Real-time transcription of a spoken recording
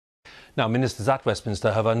Now, ministers at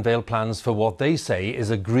Westminster have unveiled plans for what they say is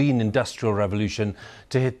a green industrial revolution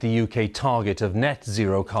to hit the UK target of net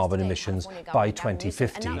zero carbon emissions by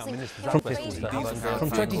 2050. From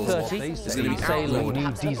 2030, the sale of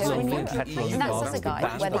new diesel and petrol cars will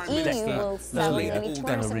ban where the EU will sell nearly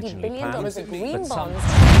 $270 billion of green bonds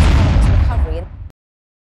to recovery.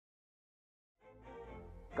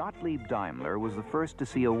 Gottlieb Daimler was the first to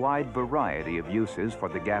see a wide variety of uses for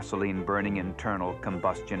the gasoline-burning internal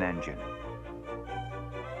combustion engine.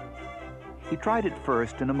 He tried it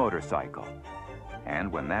first in a motorcycle,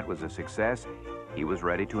 and when that was a success, he was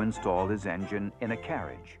ready to install his engine in a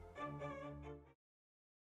carriage.